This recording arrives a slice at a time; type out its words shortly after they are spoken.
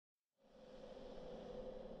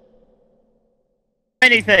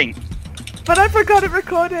anything. But I forgot it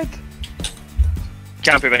recorded.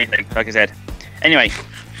 Can't prove anything, like I said. Anyway,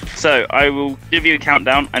 so I will give you a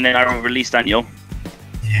countdown, and then I will release Daniel.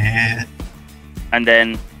 Yeah. And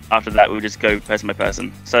then after that, we'll just go person by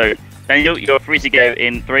person. So, Daniel, you're free to go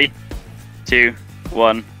in 3, 2,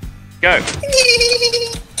 1, go.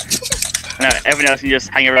 Now, everyone else can just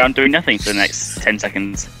hang around doing nothing for the next 10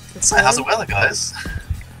 seconds. So how's the weather, guys?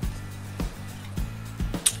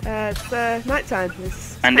 It's night time.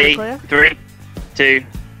 It's Andy, 3, 2,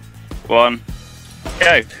 1,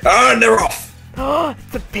 go. Ah, and they're off. Oh,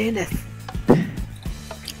 it's a penis.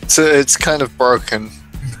 So it's kind of broken.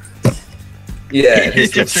 Yeah,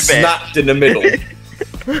 it's Just just a bit. snapped in the middle.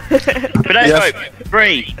 But don't Yeah. vote.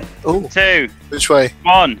 3, Oh, 2, which way?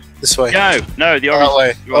 1, This way. go. No, the That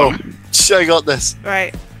orange. way. Oh, I got this.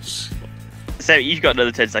 Right. So you've got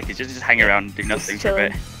another 10 seconds. Just hang around and do nothing for a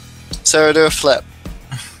bit. Sarah, do a flip.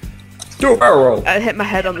 Do a barrel roll. I hit my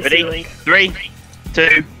head on the Ready? ceiling. 3,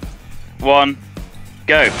 2, 1,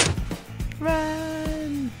 go.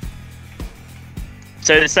 Run.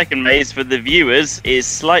 So the second maze for the viewers is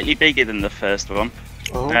slightly bigger than the first one,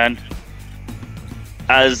 Oh. and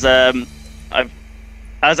as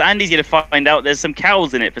Andy's gonna find out, there's some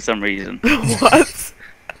cows in it for some reason. What?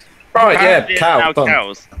 Right, Apparently yeah, there's cow. now Done.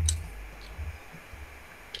 cows.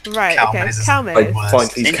 Right, Cow okay. maze is Cow the maze. worst. Find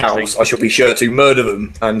these cows. Interesting. I shall be sure to murder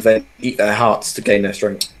them and then eat their hearts to gain their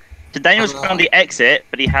strength. So Daniel's found the exit,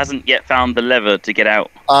 but he hasn't yet found the lever to get out.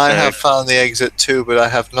 I So- have found the exit too, but I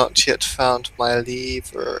have not yet found my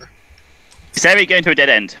lever. Sarah, you're going to a dead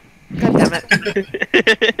end. God damn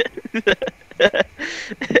it.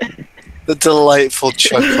 The delightful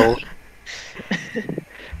chuckle.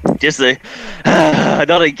 Just the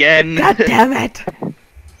not again. God damn it.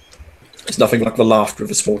 It's nothing like the laughter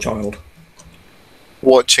of a small child.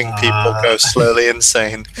 Watching people go slowly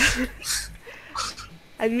insane.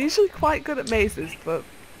 I'm usually quite good at mazes, but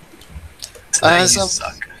Today you As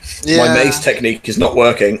suck. Yeah. My maze technique is not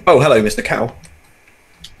working. Oh, hello, Mr. Cow.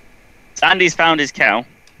 Andy's found his cow.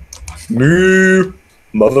 Moo,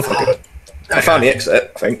 motherfucker. I found the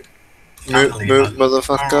exit, I think. Moot,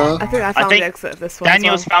 motherfucker. I think I found think the exit of this one.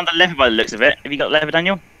 Daniel's as well. found the lever by the looks of it. Have you got lever,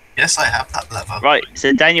 Daniel? Yes, I have that lever. Right.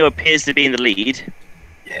 So Daniel appears to be in the lead.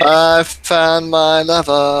 Yeah. I found my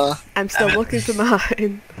lever. I'm still Damn it. looking for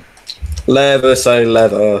mine. Lever, say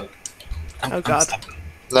lever. Oh, God. stopping.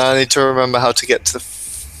 Now I need to remember how to get to the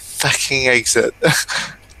fucking exit.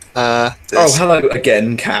 Oh, This. hello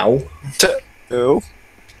again, cow. Oh,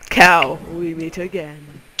 Cow, we meet again.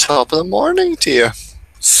 top of the morning to you.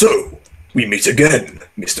 So, we meet again,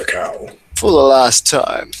 Mr. Cow. For the last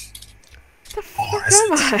time. The fuck Or is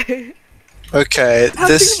am it? I? Okay, How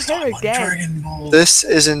this do you here again? Dragon Ball. this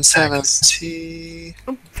is insanity.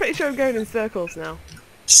 I'm pretty sure I'm going in circles now.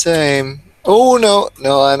 Same. Oh no,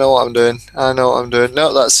 no, I know what I'm doing. I know what I'm doing.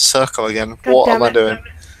 No, that's a circle again. God What damn am I it. doing?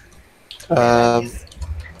 Oh,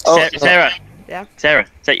 no. Sarah. Yeah. Sarah,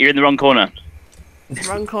 you're in the wrong corner.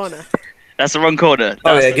 Wrong corner. That's the wrong corner.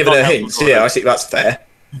 Oh That's yeah, the give it a not hint. helpful Yeah, corner. I see, that's fair.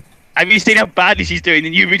 Have you seen how badly she's doing?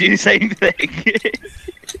 And you would do the same thing.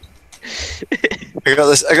 I got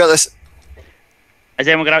this. I got this. Has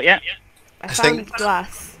anyone got out yet? I I found think-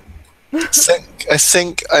 glass. I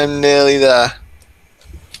think I'm nearly there.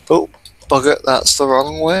 Oh, bugger! That's the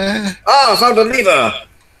wrong way. Ah, I found a lever!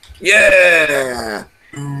 Yeah!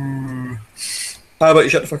 Ooh. How about you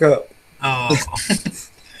shut the fuck up? Oh.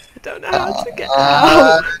 I don't know how to get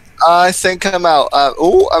out. I think I'm out.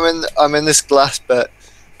 Oh, I'm in this glass bit.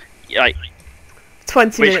 Right.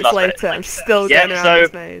 20 which minutes glass later, I'm still Yeah, going around so-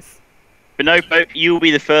 this maze. But no, Pope, you will be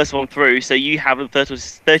the first one through, so you have a 30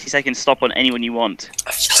 second stop on anyone you want.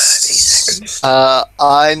 30 seconds.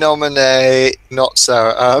 I nominate not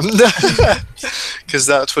Sarah, because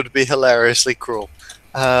that would be hilariously cruel.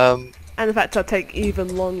 And in fact, I'll take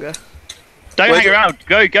even longer. Don't Wait, hang around.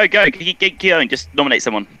 Go. Keep going. Just nominate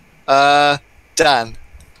someone. Dan. Dan.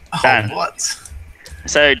 Oh, what?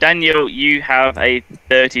 So, Daniel, you have a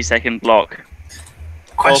 30-second block.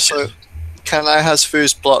 Question. Also, can I have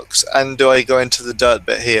fuse blocks and do I go into the dirt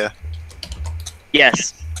bit here?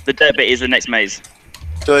 Yes, the dirt bit is the next maze.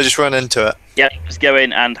 Do I just run into it? Yep, just go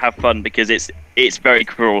in and have fun because it's very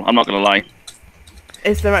cruel. I'm not gonna lie.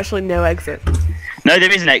 Is there actually no exit? No,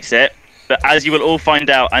 there is an exit, but as you will all find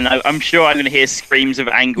out, and I'm sure I'm gonna hear screams of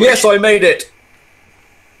anguish. Yes, I made it!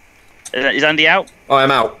 Is Andy out? I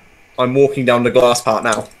am out. I'm walking down the glass part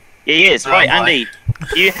now. Yeah, he is. Oh, Right, my. Andy.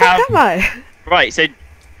 You How have am I? right. So,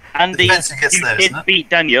 Andy, Depends who gets you there, did isn't it? beat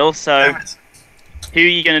Daniel. So, Damn it. who are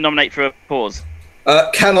you gonna nominate for a pause?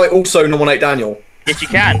 Can I also nominate Daniel? Yes, you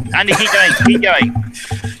can. Andy, keep going. Keep going.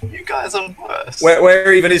 You guys are worse.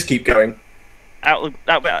 Where even is keep going? out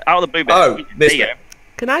of the blue bit. Oh, there missed you go. it.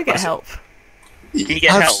 Can I get help? Can you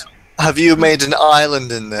get have, help? have you made an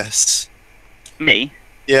island in this? Me?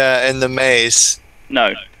 Yeah, in the maze.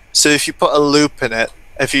 No. So if you put a loop in it,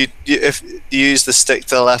 if you use the stick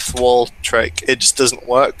to the left wall trick, it just doesn't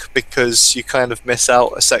work because you kind of miss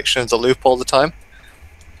out a section of the loop all the time.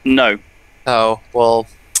 No. Oh well.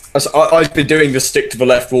 I've been doing the stick to the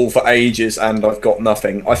left wall for ages, and I've got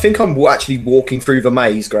nothing. I think I'm actually walking through the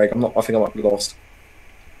maze, Greg. I'm not. I think I might be lost.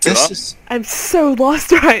 I'm so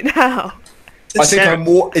lost right now. I think I'm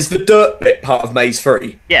more. Is the dirt bit part of maze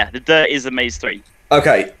 3? Yeah, the dirt is the maze 3.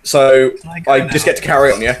 Okay, so I I just get to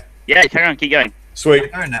carry on, yeah. Yeah, carry on, keep going. Sweet.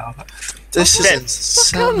 Oh no. This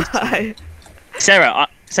is Come insane. on.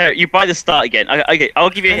 Sarah, you buy the start again. Okay, I'll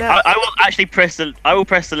give you. I know. I will actually press the. I will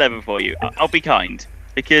press the lever for you. I'll be kind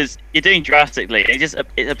because you're doing drastically. It just I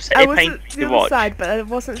it was pains at me the to other watch. side, but I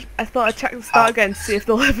wasn't. I thought I'd check the start again to see if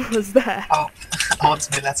the lever was there. Oh, I want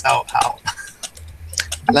to be let out. How?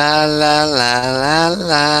 La la la la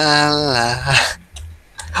la la.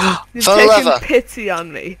 You've Found a taken lever. pity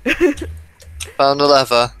on me. Found a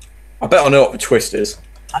lever. I bet I know what the twist is.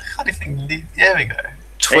 I can't even leave. There we go.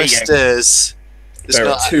 Twist is. It's There are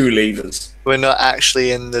not. 2 levers. We're not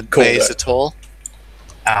actually in the Called maze it. at all.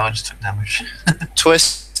 Oh, I just took damage.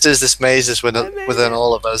 Twist is this maze is within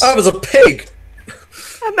all of us. Oh, there's a pig!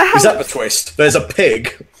 I'm out. Is that the twist? There's a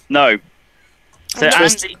pig. No. So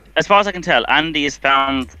Twist- Andy, as far as I can tell, Andy has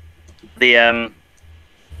found the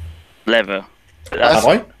lever. Have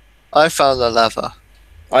I? I found a lever.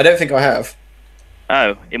 I don't think I have.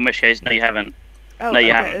 Oh, in which case, no, you haven't. Oh, No, you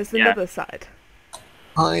okay, haven't, there's yeah. another side.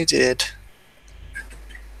 I did.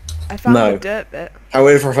 I found No. the dirt bit.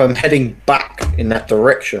 However, if I'm heading back in that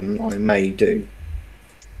direction, I may do.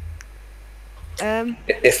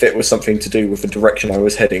 If it was something to do with the direction I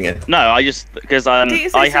was heading in. No, I just because Did you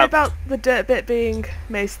say I something have about the dirt bit being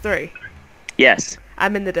maze 3? yes.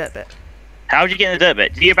 I'm in the dirt bit. How did you get in the dirt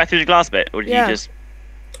bit? Did you go back through the glass bit, or did Yeah. you just?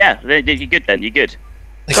 Yeah, you're good then. You're good.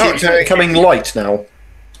 Oh, it's becoming light now.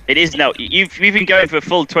 It is now. You've been going for a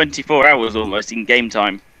full 24 hours almost in game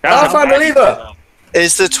time. I found a lever!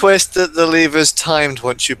 Is the twist that the lever's timed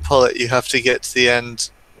once you pull it, you have to get to the end?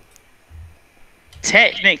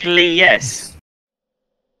 Technically, yes.